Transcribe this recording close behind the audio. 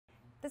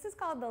This is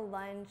called the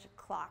lunge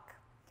clock.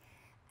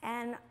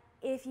 And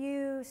if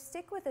you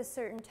stick with a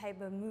certain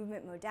type of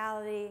movement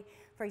modality,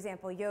 for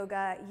example,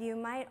 yoga, you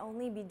might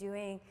only be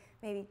doing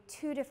maybe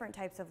 2 different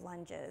types of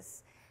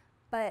lunges.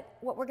 But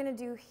what we're going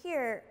to do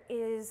here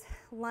is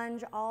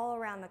lunge all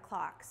around the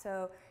clock.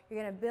 So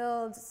you're going to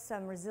build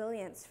some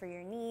resilience for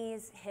your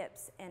knees,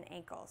 hips, and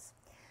ankles.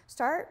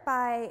 Start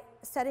by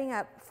setting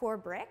up 4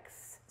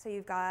 bricks. So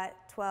you've got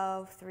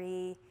 12,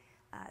 3,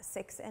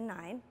 6, and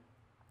 9.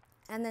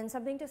 And then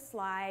something to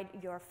slide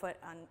your foot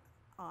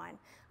on.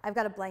 I've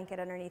got a blanket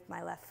underneath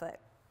my left foot.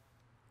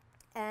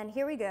 And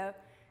here we go.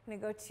 I'm going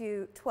to go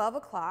to 12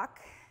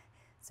 o'clock.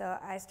 So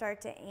I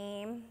start to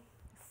aim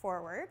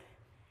forward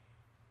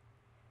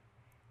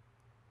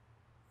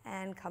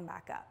and come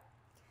back up.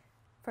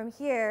 From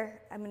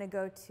here, I'm going to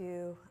go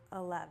to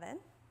 11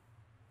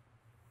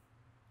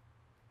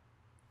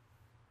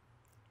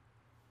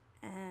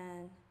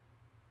 and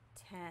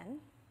 10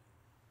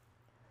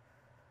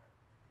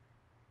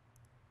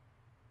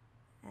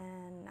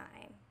 and 9.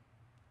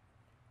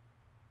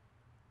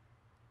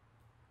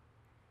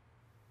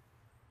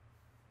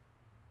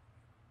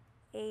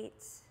 8,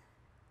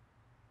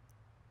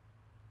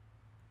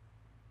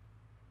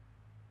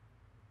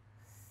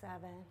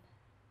 7,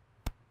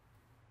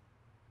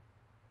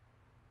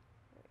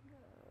 there we go,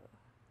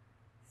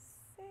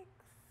 6,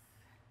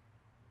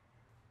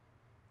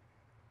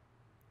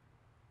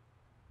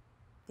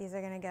 these are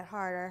going to get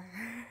harder,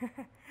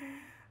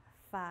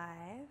 5,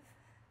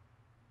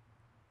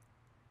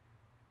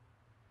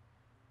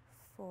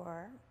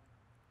 4,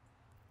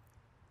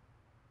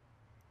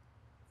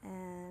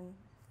 and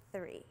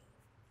 3.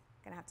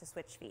 Gonna have to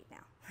switch feet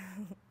now.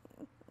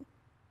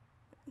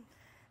 I'm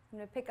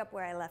gonna pick up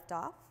where I left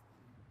off,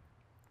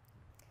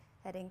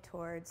 heading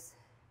towards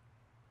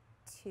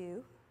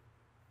 2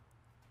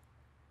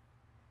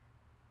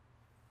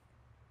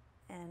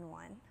 and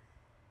 1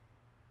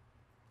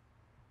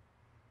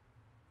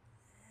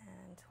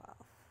 and 12.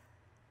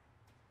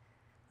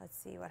 Let's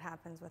see what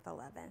happens with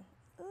 11.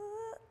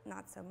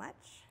 Not so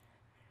much.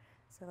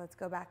 So let's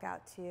go back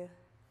out to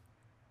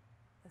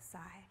the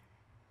side.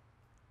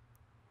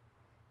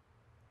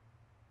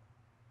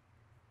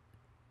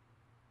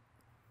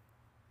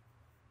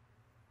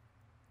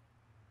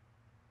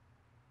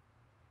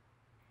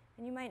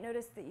 And you might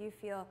notice that you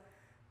feel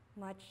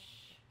much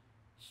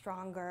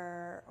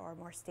stronger or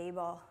more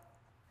stable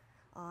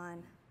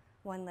on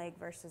one leg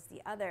versus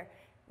the other,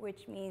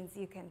 which means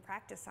you can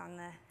practice on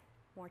the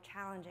more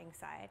challenging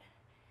side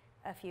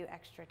a few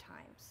extra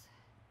times.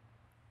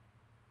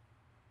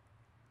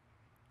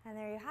 And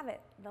there you have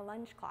it, the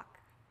lunge clock.